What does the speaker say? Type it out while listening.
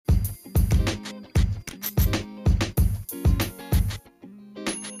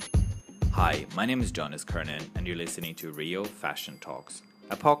Hi, my name is Jonas Kernan, and you're listening to Rio Fashion Talks,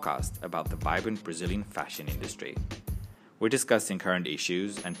 a podcast about the vibrant Brazilian fashion industry. We're discussing current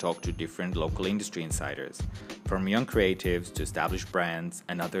issues and talk to different local industry insiders, from young creatives to established brands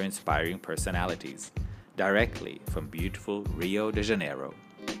and other inspiring personalities, directly from beautiful Rio de Janeiro.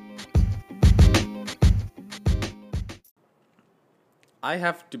 I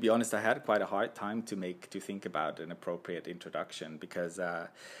have to be honest, I had quite a hard time to think about an appropriate introduction because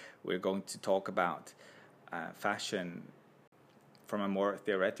we're going to talk about fashion from a more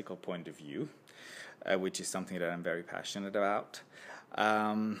theoretical point of view, which is something that I'm very passionate about.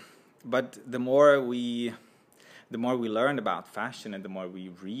 But the more we learn about fashion and the more we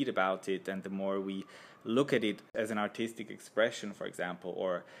read about it and the more we look at it as an artistic expression, for example,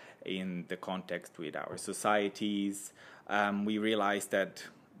 or in the context with our societies, we realize that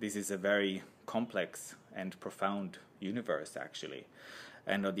this is a very complex and profound universe, actually.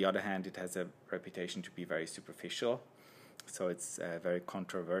 And on the other hand, it has a reputation to be very superficial. So it's a very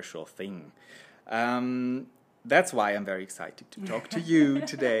controversial thing. That's why I'm very excited to talk to you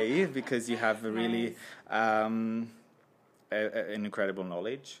today, because you have a really an incredible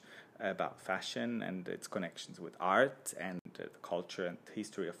knowledge about fashion and its connections with art and the culture and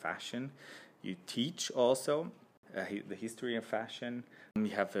history of fashion. You teach also the history of fashion. You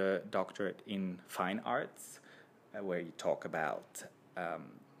have a doctorate in fine arts, where you talk about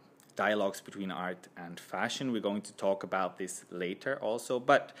dialogues between art and fashion. We're going to talk about this later also,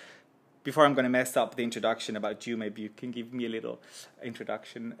 but before I'm going to mess up the introduction about you, maybe you can give me a little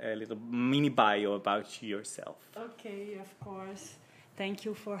introduction, a little mini bio about yourself. Okay, of course. Thank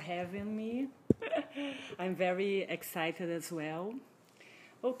you for having me. I'm very excited as well.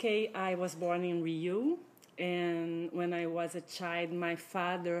 Okay, I was born in Rio, and when I was a child, my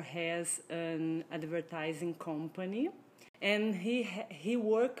father has an advertising company, and he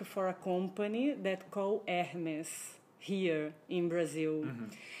worked for a company that called Hermes here in Brazil. Mm-hmm.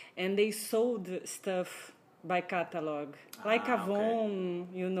 And they sold stuff by catalog, like Avon,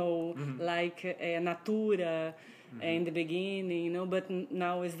 okay. Like Natura in the beginning, but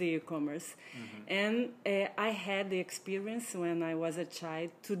now is the e-commerce. Mm-hmm. And I had the experience when I was a child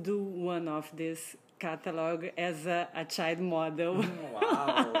to do one of these catalog as a child model.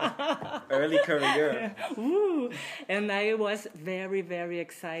 Wow. Early career. Woo. And I was very, very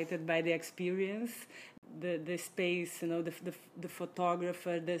excited by the experience. The space, the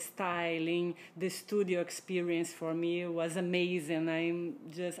photographer, the styling, the studio experience for me was amazing.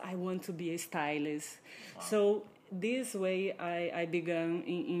 I want to be a stylist. Wow. So this way I began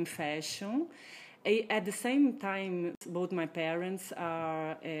in fashion. At the same time, both my parents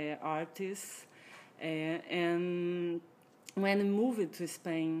are artists. And when I moved to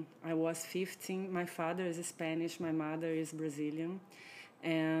Spain, I was 15. My father is Spanish, my mother is Brazilian.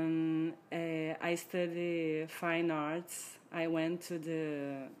 And I studied fine arts. I went to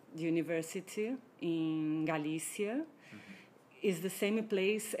the university in Galicia. Mm-hmm. It's the same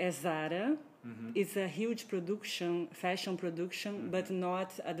place as Zara. Mm-hmm. It's a huge fashion production, mm-hmm. but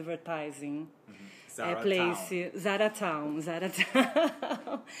not advertising. Mm-hmm. Zara Town.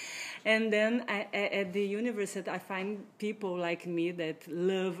 And then at the university, I find people like me that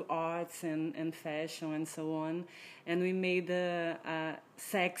love arts and fashion and so on. And we made a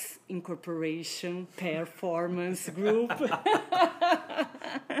sex incorporation performance group.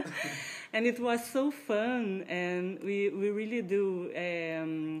 And it was so fun. And we really do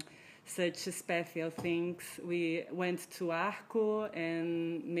such special things. We went to Arco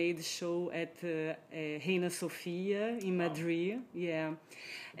and made a show at Reina Sofia in Madrid. Yeah.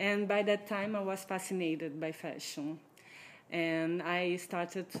 And by that time, I was fascinated by fashion. And I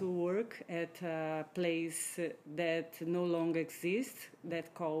started to work at a place that no longer exists,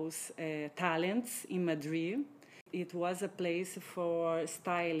 that calls Talents in Madrid. It was a place for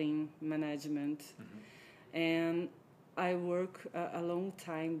styling management. Mm-hmm. And I worked a long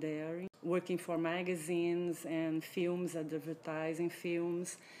time there, working for magazines and films, advertising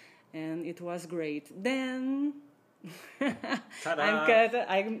films, and it was great. Then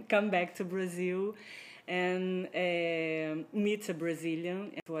I come back to Brazil and meet a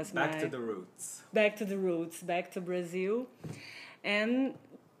Brazilian. It was back to the roots. Back to Brazil, and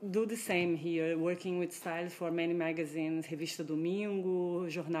do the same here, working with styles for many magazines, Revista Domingo,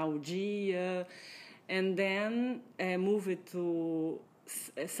 Jornal O Dia, and then moved to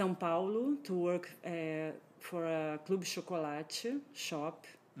São Paulo to work for a Clube Chocolate shop.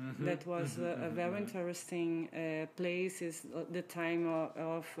 Mm-hmm. That was a very interesting place. It's the time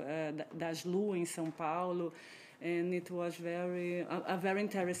of Das Lu in São Paulo, and it was a very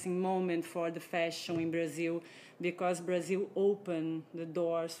interesting moment for the fashion in Brazil, because Brazil opened the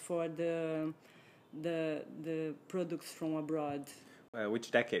doors for the products from abroad.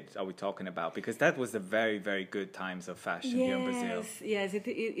 Which decade are we talking about? Because that was the very, very good times of fashion here in Brazil. Yes,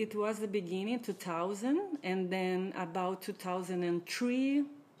 it was the beginning, 2000, and then about 2003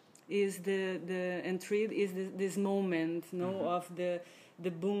 is this moment, of the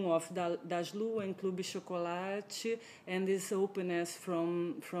boom of Das Lu and Clube Chocolate, and this openness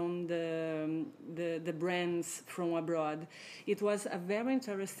from the brands from abroad. It was a very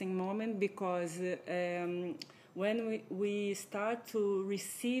interesting moment because when we start to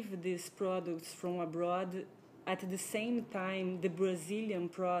receive these products from abroad, at the same time, the Brazilian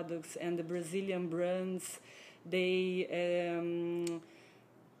products and the Brazilian brands, they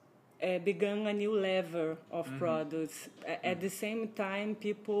began a new level of products. At the same time,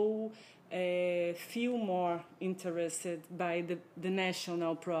 people feel more interested by the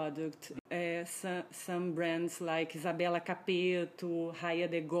national product. Some brands like Isabella Capeto, Raia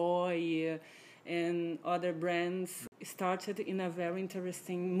de Goy, and other brands started in a very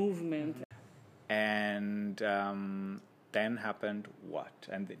interesting movement. And then happened what?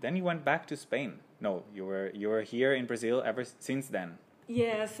 And then you went back to Spain. No, you were here in Brazil ever since then.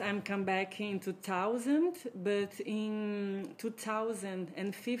 Yes, I'm come back in 2000, but in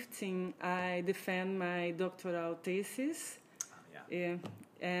 2015 I defend my doctoral thesis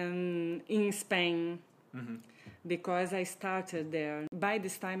and in Spain. Because I started there. By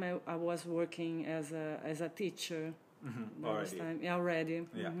this time, I was working as a teacher. Already.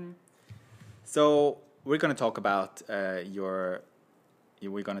 Yeah. So we're going to talk about your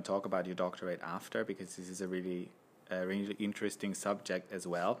doctorate after, because this is a really interesting subject as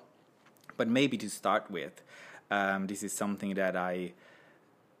well. But maybe to start with, this is something that I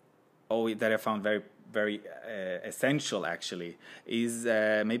found very, very essential. Actually, is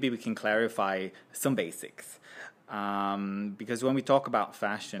maybe we can clarify some basics. Because when we talk about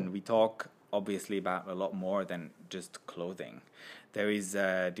fashion, we talk obviously about a lot more than just clothing. There is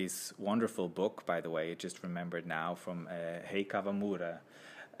this wonderful book, by the way, I just remembered now, from Rei Kawamura,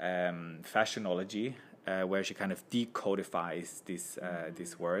 Fashionology, where she kind of decodifies these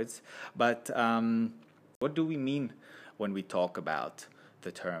words. But what do we mean when we talk about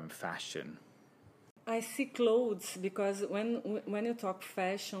the term fashion? I see clothes, because when you talk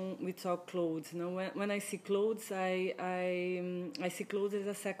fashion, we talk clothes. When I see clothes, I see clothes as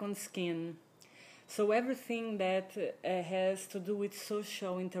a second skin. So everything that has to do with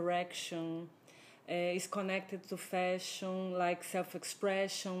social interaction is connected to fashion, like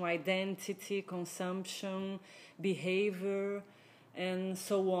self-expression, identity, consumption, behavior, and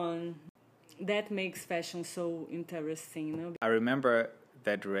so on. That makes fashion so interesting. I remember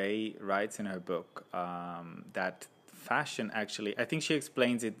that Ray writes in her book that fashion actually, I think she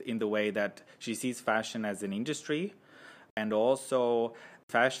explains it in the way that she sees fashion as an industry, and also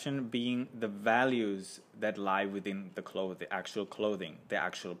fashion being the values that lie within the actual clothing, the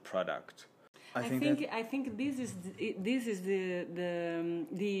actual product. I think this is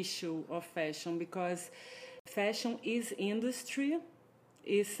the issue of fashion, because fashion is industry,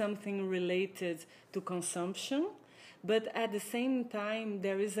 is something related to consumption. But at the same time,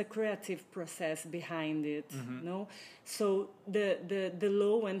 there is a creative process behind it. So the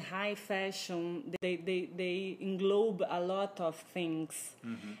low and high fashion, they englobe a lot of things,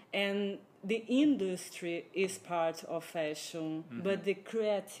 and the industry is part of fashion. But the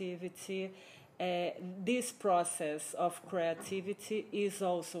creativity, this process of creativity is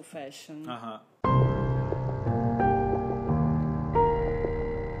also fashion.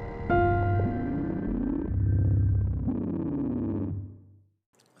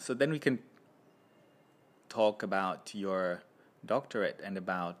 So then we can talk about your doctorate and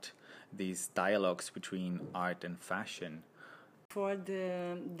about these dialogues between art and fashion. For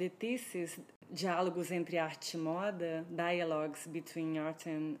the thesis, Diálogos entre Arte e Moda, dialogues between art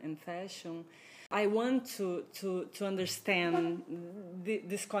and fashion, I want to understand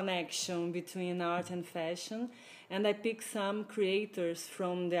this connection between art and fashion, and I pick some creators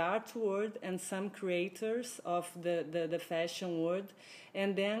from the art world and some creators of the fashion world,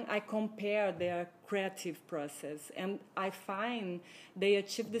 and then I compare their creative process, and I find they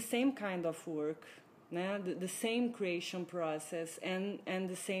achieve the same kind of work, the same creation process and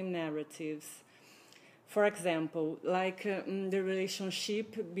the same narratives. For example, like the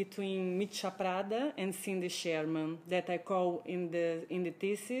relationship between Mitya Prada and Cindy Sherman, that I call in the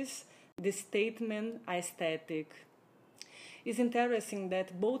thesis the statement aesthetic. It's interesting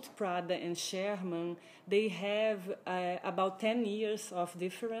that both Prada and Sherman, they have about 10 years of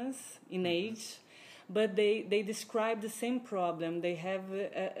difference in age, but they describe the same problem. They have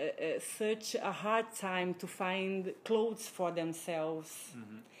such a hard time to find clothes for themselves.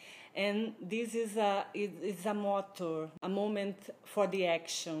 And this is a motor, a moment for the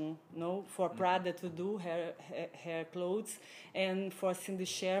action, no? For Prada to do her clothes, and for Cindy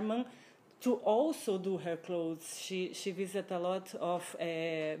Sherman to also do her clothes. She visits a lot of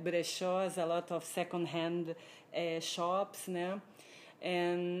brechós, a lot of second-hand shops, né?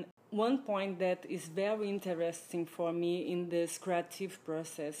 And one point that is very interesting for me in this creative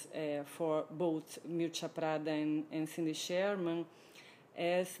process for both Mircea Prada and Cindy Sherman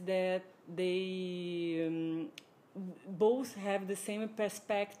is that they both have the same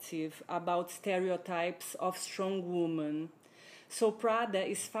perspective about stereotypes of strong women. So Prada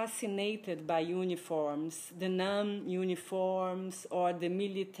is fascinated by uniforms, the nun uniforms or the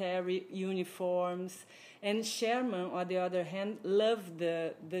military uniforms, and Sherman, on the other hand, loved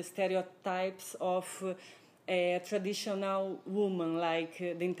the stereotypes of a traditional woman, like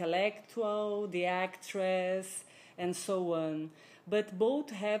the intellectual, the actress, and so on. But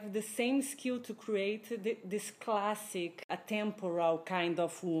both have the same skill to create this classic, atemporal kind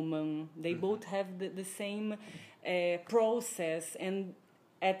of woman. They both have the same process and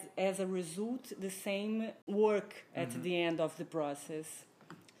as a result the same work at the end of the process.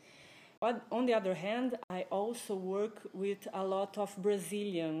 But on the other hand, I also work with a lot of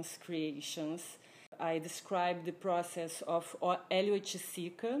Brazilian creations. I describe the process of Hélio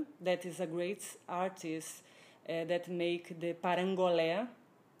Oiticica, that is a great artist that make the parangolé.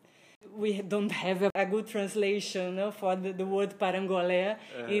 We don't have a good translation for the word parangolé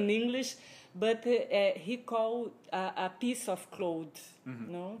in English, but he called a piece of cloth,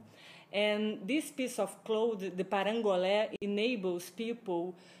 no? And this piece of cloth, the parangolé, enables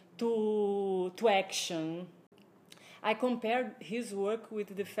people to action. I compared his work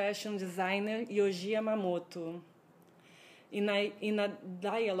with the fashion designer Yohji Yamamoto in a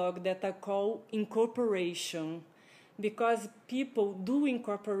dialogue that I call incorporation, because people do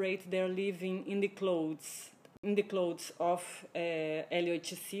incorporate their living in the clothes of Hélio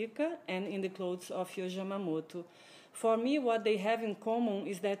Oiticica and in the clothes of Yohji Yamamoto. For me, what they have in common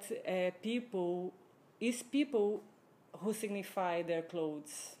is that people who signify their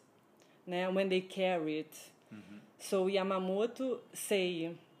clothes, when they carry it. So Yamamoto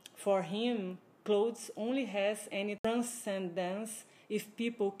say, for him, clothes only has any transcendence if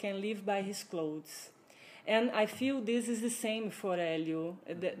people can live by his clothes. And I feel this is the same for Hélio.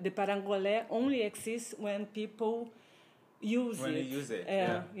 The parangolé only exists when people use it. When you use it,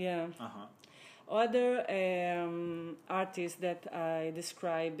 yeah. Other artists that I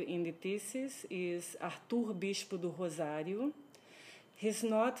describe in the thesis is Arthur Bispo do Rosário. He's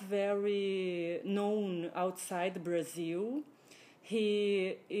not very known outside Brazil.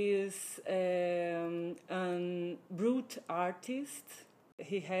 He is a brute artist.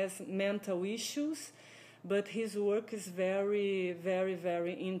 He has mental issues, but his work is very, very,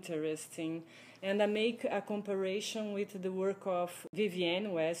 very interesting. And I make a comparison with the work of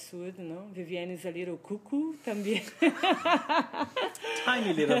Vivienne Westwood. No? Vivienne is a little cuckoo também.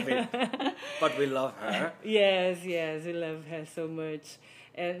 Tiny little bit, but we love her. Yes, we love her so much.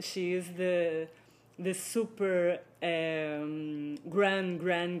 And she is the super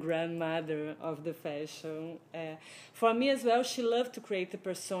grandmother of the fashion. For me as well, she loved to create the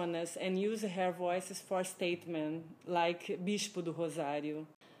personas and use her voices for statement, like Bispo do Rosário.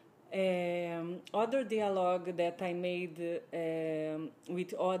 Other dialogue that I made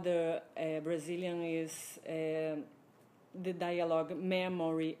with other Brazilian is the dialogue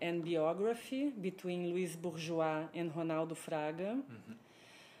Memory and Biography between Luiz Bourgeois and Ronaldo Fraga.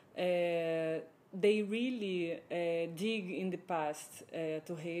 They really dig in the past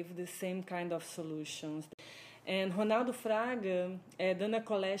to have the same kind of solutions. And Ronaldo Fraga done a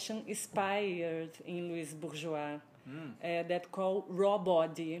collection inspired in Luiz Bourgeois that called Raw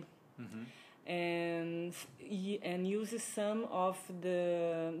Body. And uses some of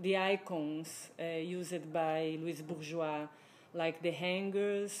the icons used by Luiz Bourgeois, like the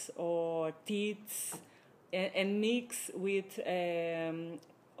hangers or teats, and mix with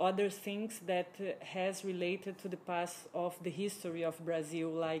other things that has related to the past of the history of Brazil,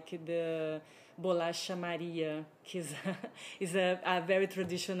 like the Bolacha Maria, is a very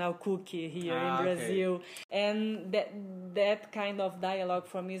traditional cookie here in Brazil. Okay. And that kind of dialogue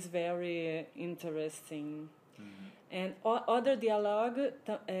for me is very interesting. And other dialogue,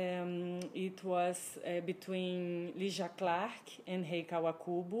 it was between Lygia Clark and Rei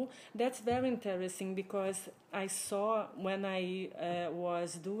Kawakubo. That's very interesting because I saw when I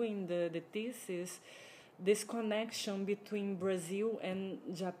was doing the thesis, this connection between Brazil and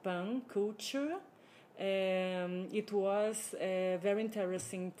Japan culture, it was very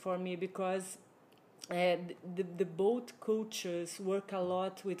interesting for me because the both cultures work a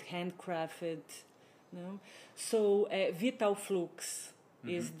lot with handcrafted. No? So Vital Flux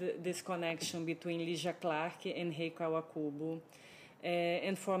is this connection between Ligia Clark and Rei Kawakubo.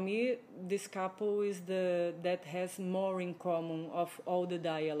 And for me, this couple is that has more in common of all the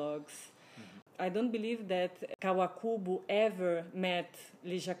dialogues. I don't believe that Kawakubo ever met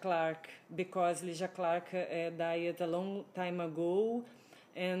Ligia Clark because Ligia Clark died a long time ago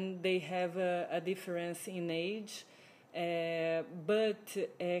and they have a difference in age. But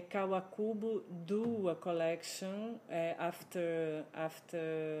Kawakubo do a collection after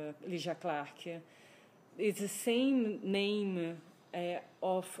Ligia Clark. It's the same name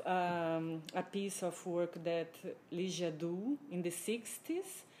of a piece of work that Ligia do in the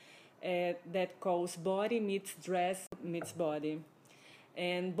 60s. That calls Body Meets Dress Meets Body.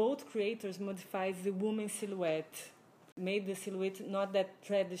 And both creators modified the woman's silhouette, made the silhouette not that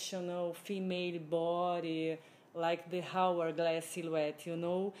traditional female body like the hourglass silhouette, you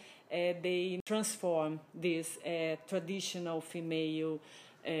know. They transform this traditional female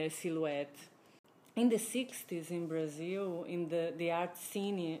silhouette. In the 60s in Brazil, in the art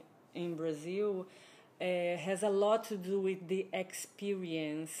scene in Brazil, has a lot to do with the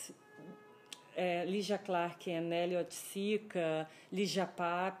experience. Ligia Clark and Elliot Sica, Ligia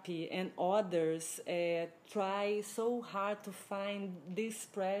Pape and others try so hard to find this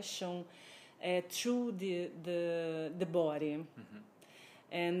expression through the body.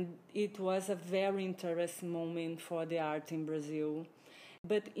 And it was a very interesting moment for the art in Brazil.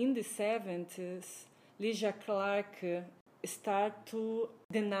 But in the 70s, Ligia Clark started to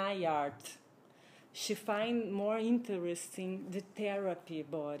deny art. She find more interesting the therapy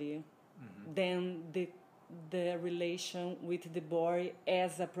body than the relation with the body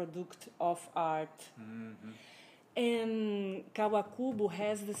as a product of art. And Kawakubo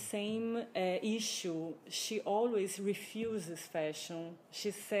has the same issue. She always refuses fashion.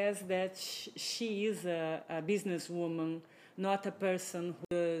 She says that she is a businesswoman, not a person who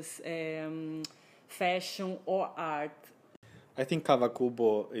does fashion or art. I think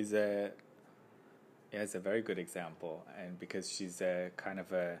Kawakubo is a very good example, and because she's a kind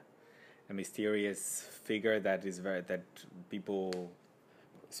of a mysterious figure that people,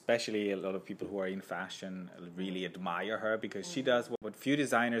 especially a lot of people who are in fashion, really admire her because she does what few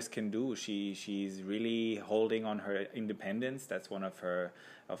designers can do. She's really holding on her independence. That's one of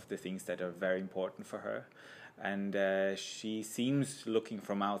the things that are very important for her. And she seems looking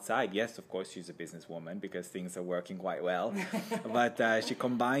from outside. Yes, of course, she's a businesswoman because things are working quite well. But she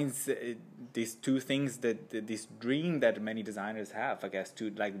combines these two things, this dream that many designers have, I guess,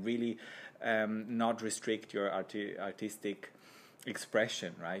 to like really not restrict your artistic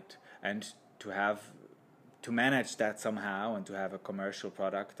expression, right? And to manage that somehow, and to have a commercial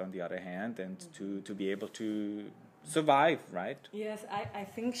product on the other hand, and to be able to survive, right? Yes, I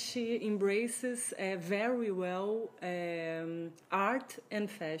think she embraces very well art and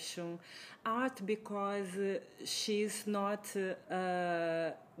fashion. Art because she's not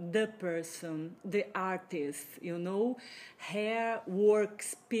the person, the artist, you know. Her work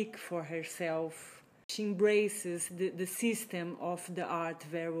speaks for herself. She embraces the system of the art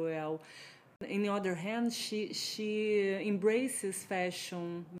very well. On the other hand, she embraces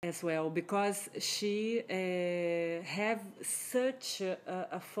fashion as well because she have such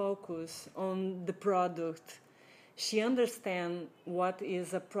a focus on the product. She understands what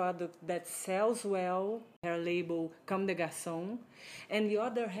is a product that sells well, her label Comme des Garçons. And on the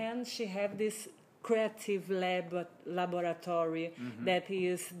other hand, she have this creative laboratory that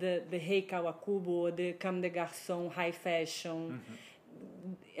is the Rei Kawakubo, the Comme des Garçons high fashion.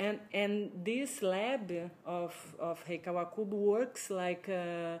 And this lab of Rei Kawakubo works like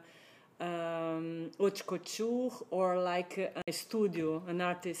haute couture or like a studio, an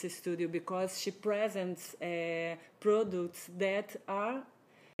artist studio, because she presents products that are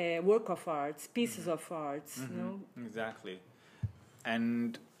work of arts, pieces of arts. You know? Exactly.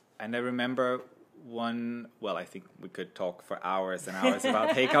 And I remember one, well, I think we could talk for hours and hours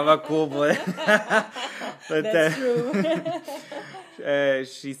about Rei Kawakubo. But that's true.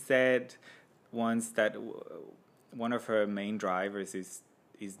 She said once that one of her main drivers is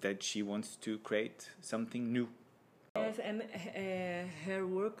that she wants to create something new. Yes, and her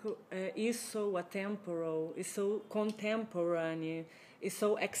work is so atemporal, is so contemporary, is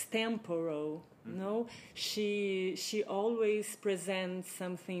so extemporal. No, she always presents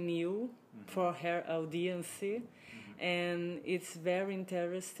something new for her audience, and it's very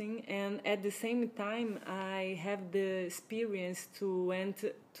interesting. And at the same time, I have the experience to went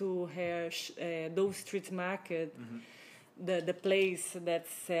to her those street market, the place that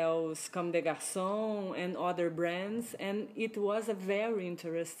sells Comme des Garçons and other brands, and it was a very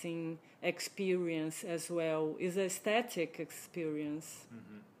interesting experience as well. It's an aesthetic experience.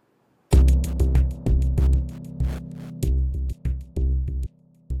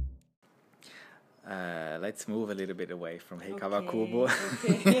 Let's move a little bit away from Hei Kawakubo.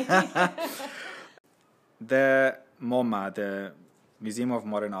 Okay. The MoMA, the Museum of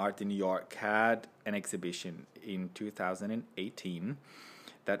Modern Art in New York, had an exhibition in 2018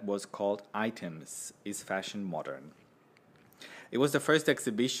 that was called Items, Is Fashion Modern? It was the first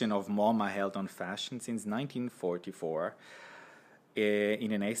exhibition of MoMA held on fashion since 1944.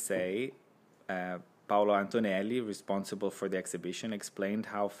 In an essay, Paolo Antonelli, responsible for the exhibition, explained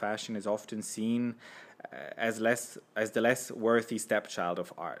how fashion is often seen as the less worthy stepchild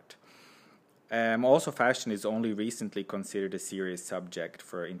of art. Also, fashion is only recently considered a serious subject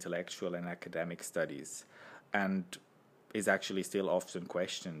for intellectual and academic studies, and is actually still often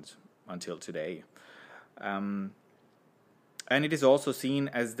questioned until today. And it is also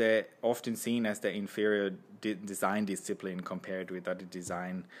often seen as the inferior design discipline compared with other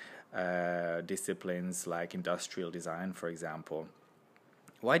design disciplines like industrial design, for example.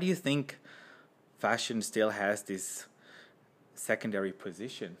 Why do you think fashion still has this secondary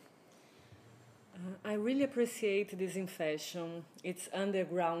position? I really appreciate this in fashion. Its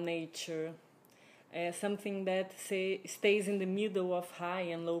underground nature, something that stays in the middle of high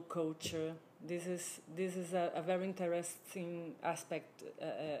and low culture. This is a very interesting aspect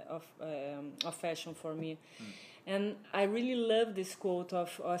of fashion for me. And I really love this quote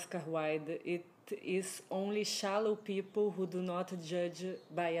of Oscar Wilde. It is only shallow people who do not judge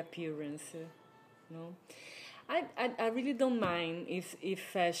by appearance. No, I really don't mind if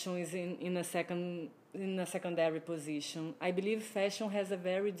fashion is in a secondary position. I believe fashion has a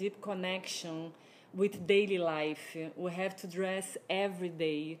very deep connection with daily life. We have to dress every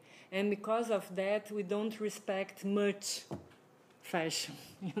day, and because of that, we don't respect much fashion.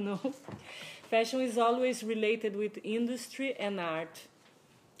 Fashion is always related with industry and art,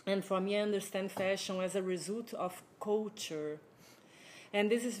 and for me, I understand fashion as a result of culture. And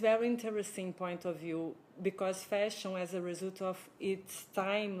this is very interesting point of view, because fashion as a result of its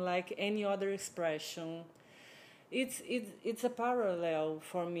time, like any other expression, it's a parallel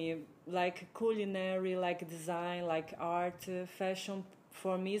for me, like culinary, like design, like art. Fashion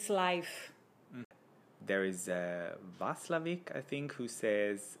for me is life. There is Václavic, I think, who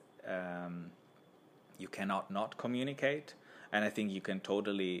says you cannot not communicate, and I think you can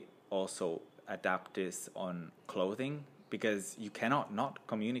totally also adapt this on clothing, because you cannot not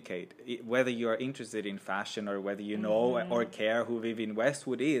communicate, whether you are interested in fashion or whether you know or care who Vivienne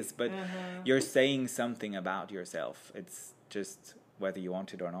Westwood is, but you're saying something about yourself. It's just whether you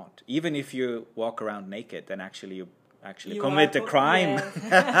want it or not. Even if you walk around naked, then you commit a crime.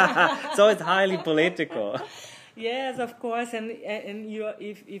 Yeah. So it's highly political. Yes, of course, and you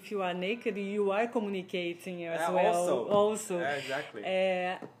if you are naked, you are communicating as well. Also, yeah, exactly.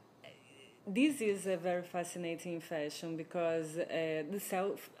 This is a very fascinating fashion, because the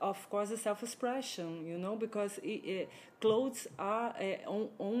self-expression, because clothes are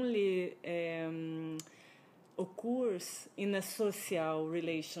only occurs in a social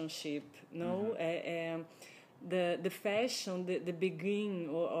relationship, the fashion, the beginning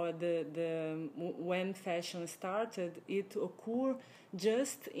or the when fashion started, it occurred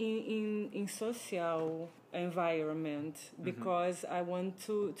just in social environment, because I want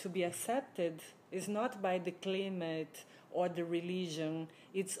to be accepted. It's not by the climate or the religion,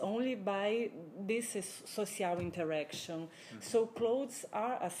 it's only by this social interaction. So clothes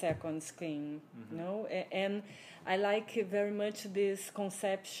are a second skin, and I like very much this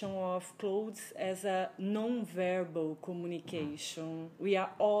conception of clothes as a non-verbal communication. We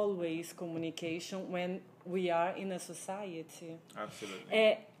are always communication when we are in a society.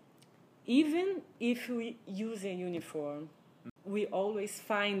 Absolutely. Even if we use a uniform, we always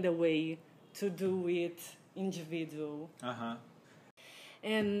find a way to do it individual.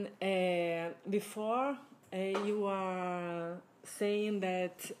 And before you are saying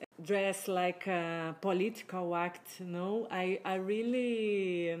that dress like a political act, I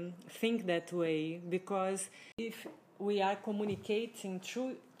really think that way, because if we are communicating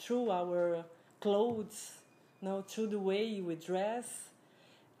through our clothes, through the way we dress,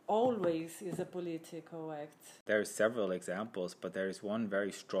 always is a political act. There are several examples, but there is one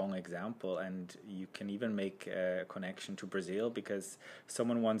very strong example, and you can even make a connection to Brazil, because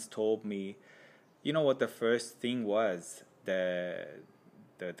someone once told me You know what the first thing was the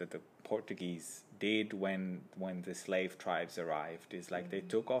Portuguese did when the slave tribes arrived is like they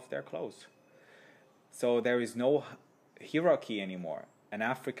took off their clothes. So there is no hierarchy anymore.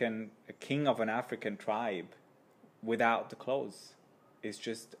 A king of an African tribe without the clothes is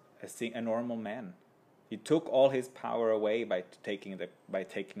just a normal man. He took all his power away by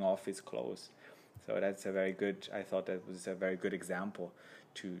taking off his clothes. So that's a very good. I thought that was a very good example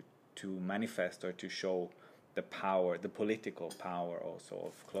to manifest or to show the power, the political power also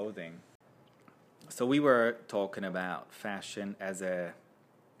of clothing. So we were talking about fashion as a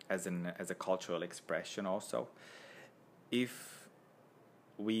cultural expression also. If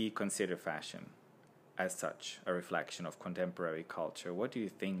we consider fashion as such a reflection of contemporary culture, what do you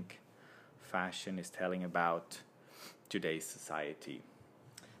think fashion is telling about today's society?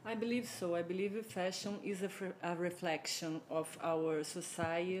 I believe so. I believe fashion is a reflection of our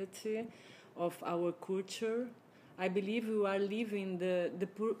society, of our culture. I believe we are living the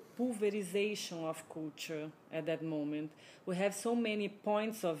pulverization of culture at that moment. We have so many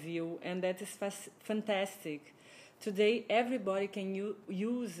points of view, and that is fantastic. Today, everybody can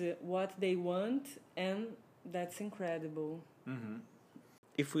use what they want, and that's incredible. Mm-hmm.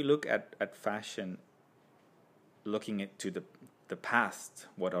 If we look at fashion, looking into the past,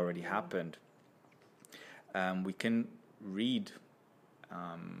 what already happened, we can read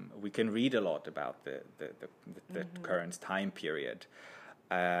a lot about the current time period.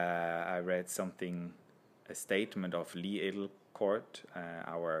 I read a statement of Lee Edelkoort,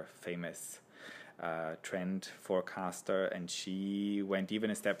 our famous trend forecaster, and she went even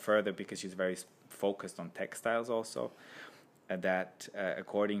a step further because she's very focused on textiles also, that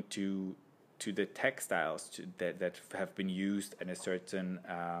according to the textiles that have been used in a certain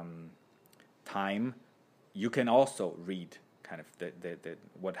time, you can also read kind of the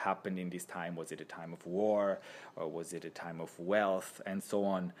what happened in this time. Was it a time of war, or was it a time of wealth, and so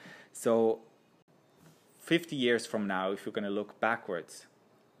on. So 50 years from now, if you're going to look backwards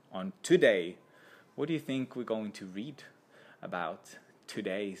on today, what do you think we're going to read about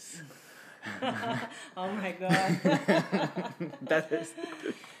today's? Oh my God. That is...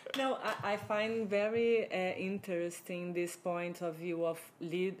 No, I find very interesting this point of view of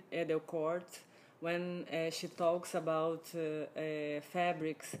Lee Edelkoort when she talks about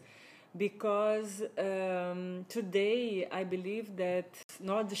fabrics, because today I believe that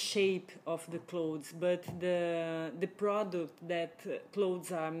not the shape of the clothes, but the product that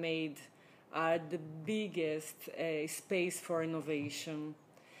clothes are made are the biggest space for innovation.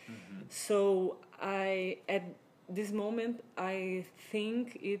 Mm-hmm. So at this moment, I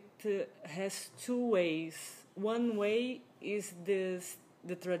think it has two ways. One way is the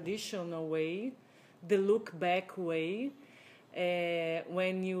traditional way, the look back way,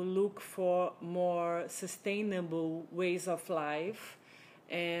 when you look for more sustainable ways of life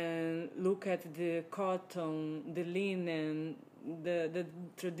and look at the cotton, the linen, the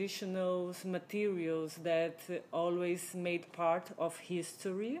traditional materials that always made part of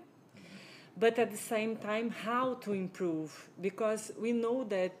history. But at the same time, how to improve? Because we know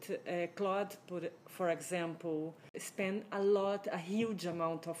that cloth, for example, spend a huge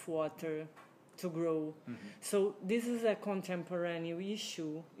amount of water to grow. Mm-hmm. So this is a contemporary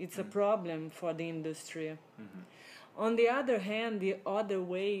issue. It's a problem for the industry. Mm-hmm. On the other hand, the other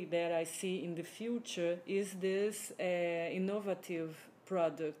way that I see in the future is this innovative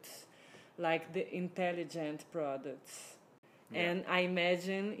products, like the intelligent products. Yeah. And I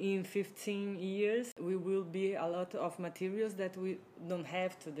imagine in 15 years we will be a lot of materials that we don't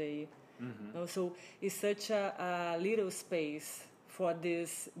have today. Mm-hmm. So it's such a little space for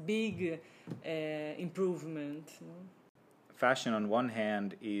this big improvement. Fashion on one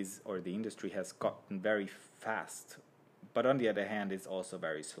hand the industry has gotten very fast, but on the other hand it's also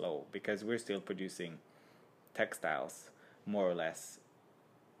very slow, because we're still producing textiles more or less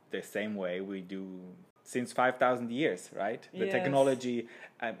the same way we do since 5,000 years, right? The yes. Technology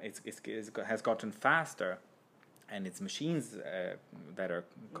has gotten faster, and it's machines that are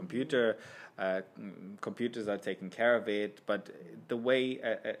computers are taking care of it, but the way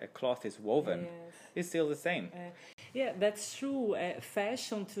a cloth is woven yes. is still the same. Yeah, that's true.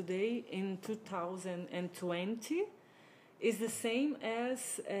 Fashion today in 2020 is the same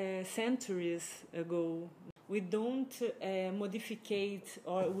as centuries ago. We don't modificate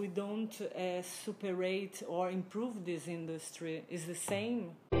or we don't superate or improve this industry. It's the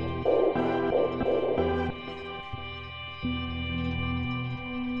same.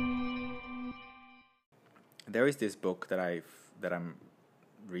 There is this book that I'm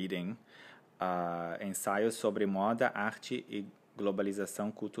reading, Ensaios sobre Moda, Arte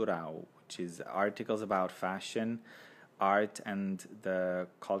Globalização Cultural, which is articles about fashion, art, and the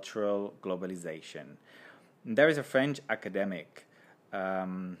cultural globalization. And there is a French academic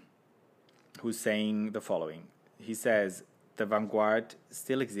who's saying the following. He says, the vanguard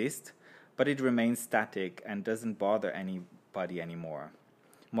still exists, but it remains static and doesn't bother anybody anymore.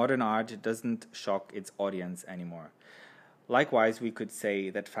 Modern art doesn't shock its audience anymore. Likewise, we could say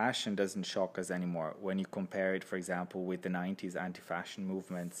that fashion doesn't shock us anymore when you compare it, for example, with the 90s anti-fashion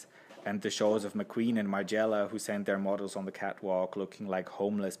movements and the shows of McQueen and Margiela, who sent their models on the catwalk looking like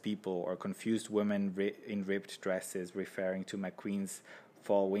homeless people, or confused women in ripped dresses, referring to McQueen's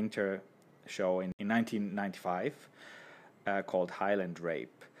fall-winter show in 1995 called Highland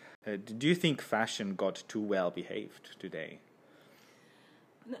Rape. Do you think fashion got too well behaved today?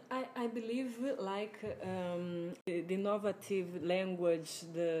 I believe like the innovative language,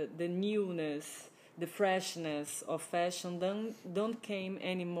 the newness, the freshness of fashion don't came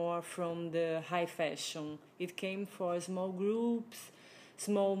anymore from the high fashion. It came for small groups,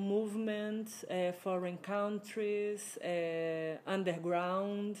 small movements, foreign countries,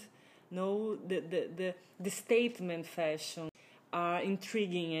 underground. No, the statement fashion are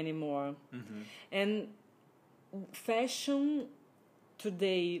intriguing anymore, and fashion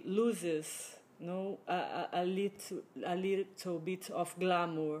today loses a little bit of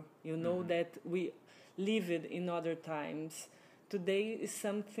glamour, that we lived in other times. Today is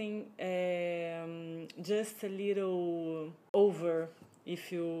something just a little over,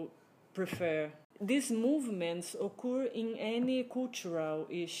 if you prefer. These movements occur in any cultural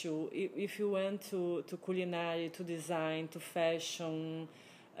issue. If you went to culinary, to design, to fashion,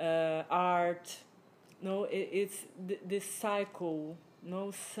 art, it's this cycle.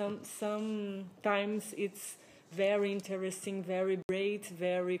 Sometimes it's very interesting, very bright,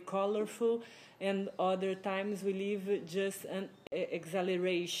 very colorful, and other times we live just an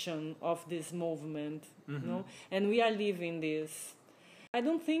acceleration of this movement. And we are living this. I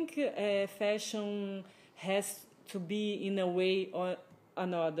don't think fashion has to be in a way or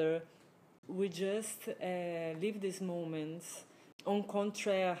another. We just live these moments. On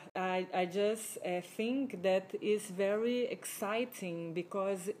contrary, I just think that is very exciting,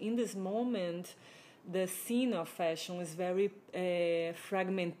 because in this moment the scene of fashion is very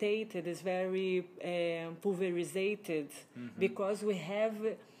fragmented, is very pulverized, because we have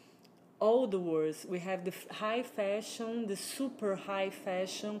all the words. We have the high fashion, the super high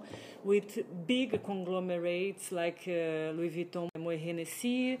fashion, with big conglomerates like Louis Vuitton, Moët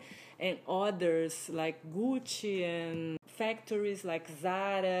Hennessy, and others like Gucci, and factories like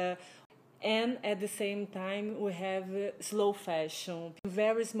Zara. And at the same time, we have slow fashion,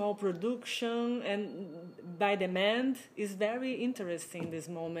 very small production, and by demand. Is very interesting, this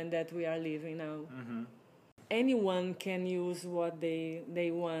moment that we are living now. Anyone can use what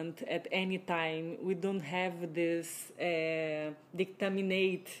they want at any time. We don't have this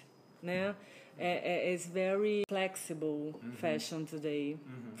dictaminate. It's very flexible fashion today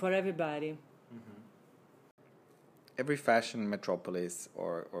for everybody. Every fashion metropolis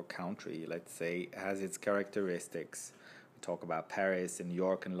or country, let's say, has its characteristics. We talk about Paris and New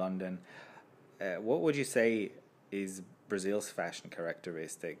York and London. What would you say is Brazil's fashion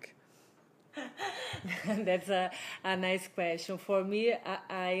characteristic? That's a nice question. For me,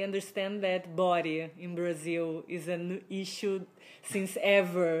 I understand that body in Brazil is an issue since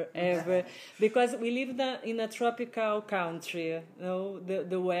ever, because we live in a tropical country.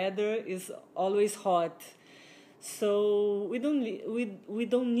 The weather is always hot, so we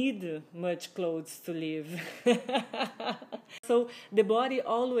don't need much clothes to live. So the body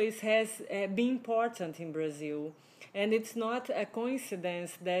always has been important in Brazil. And it's not a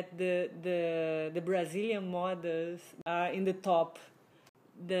coincidence that the Brazilian models are in the top.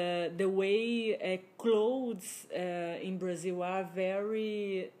 The way clothes in Brazil are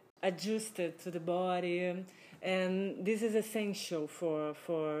very adjusted to the body, and this is essential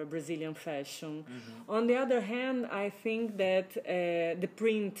for Brazilian fashion. On the other hand, I think that the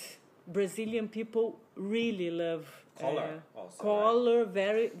print, Brazilian people really love color also, color, right?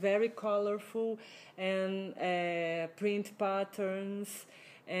 Very, very colorful, and print patterns,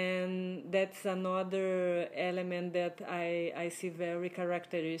 and that's another element that I see very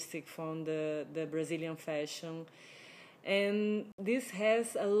characteristic from the Brazilian fashion. And this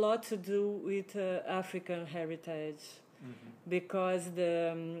has a lot to do with African heritage, because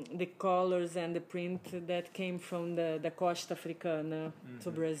the colors and the print that came from the Costa Africana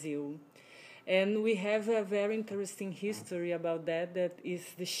to Brazil. And we have a very interesting history about that is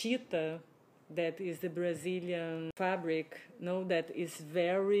the chita, that is the Brazilian fabric, that is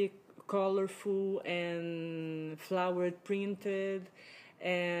very colorful and flowered printed,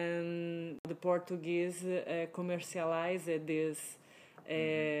 and the Portuguese commercialized this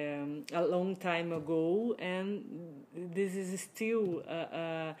a long time ago, and this is still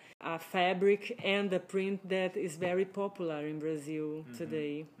a fabric and a print that is very popular in Brazil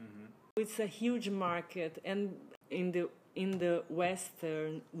today. It's a huge market, and in the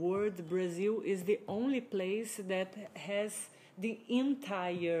Western world, Brazil is the only place that has the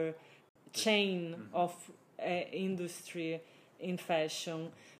entire chain of industry in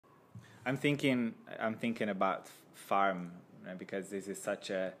fashion. I'm thinking about Farm, right, because this is such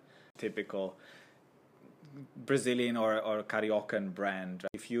a typical Brazilian or Cariocan brand.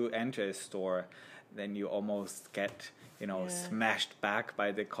 If you enter a store, then you almost get smashed back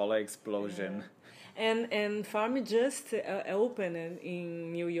by the color explosion. And Farm just opened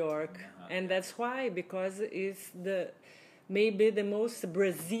in New York, and that's why, because it's maybe the most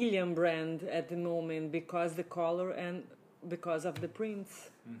Brazilian brand at the moment, because the color and because of the prints.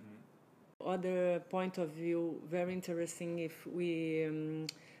 Other point of view, very interesting. If we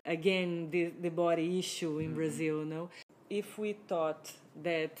again the body issue in Brazil, no. If we thought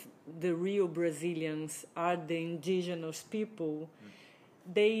that the real Brazilians are the indigenous people,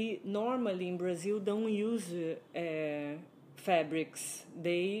 they normally in Brazil don't use fabrics.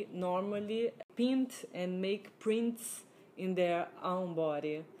 They normally paint and make prints in their own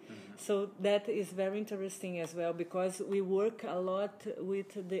body. So that is very interesting as well, because we work a lot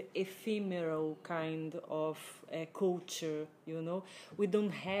with the ephemeral kind of culture, We don't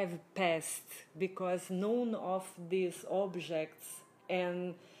have past, because none of these objects,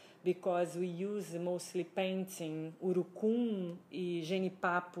 and because we use mostly painting, urucum e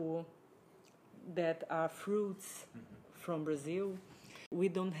genipapo, that are fruits from Brazil, we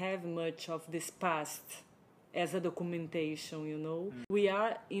don't have much of this past as a documentation, We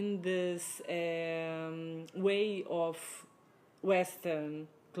are in this way of Western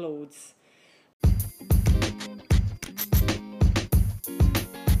clothes.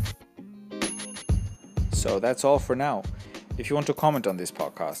 So that's all for now. If you want to comment on this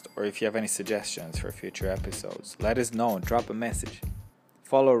podcast, or if you have any suggestions for future episodes, let us know and drop a message.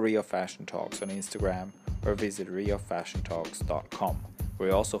 Follow Rio Fashion Talks on Instagram or visit riofashiontalks.com, where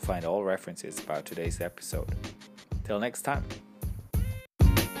you also find all references about today's episode. Till next time.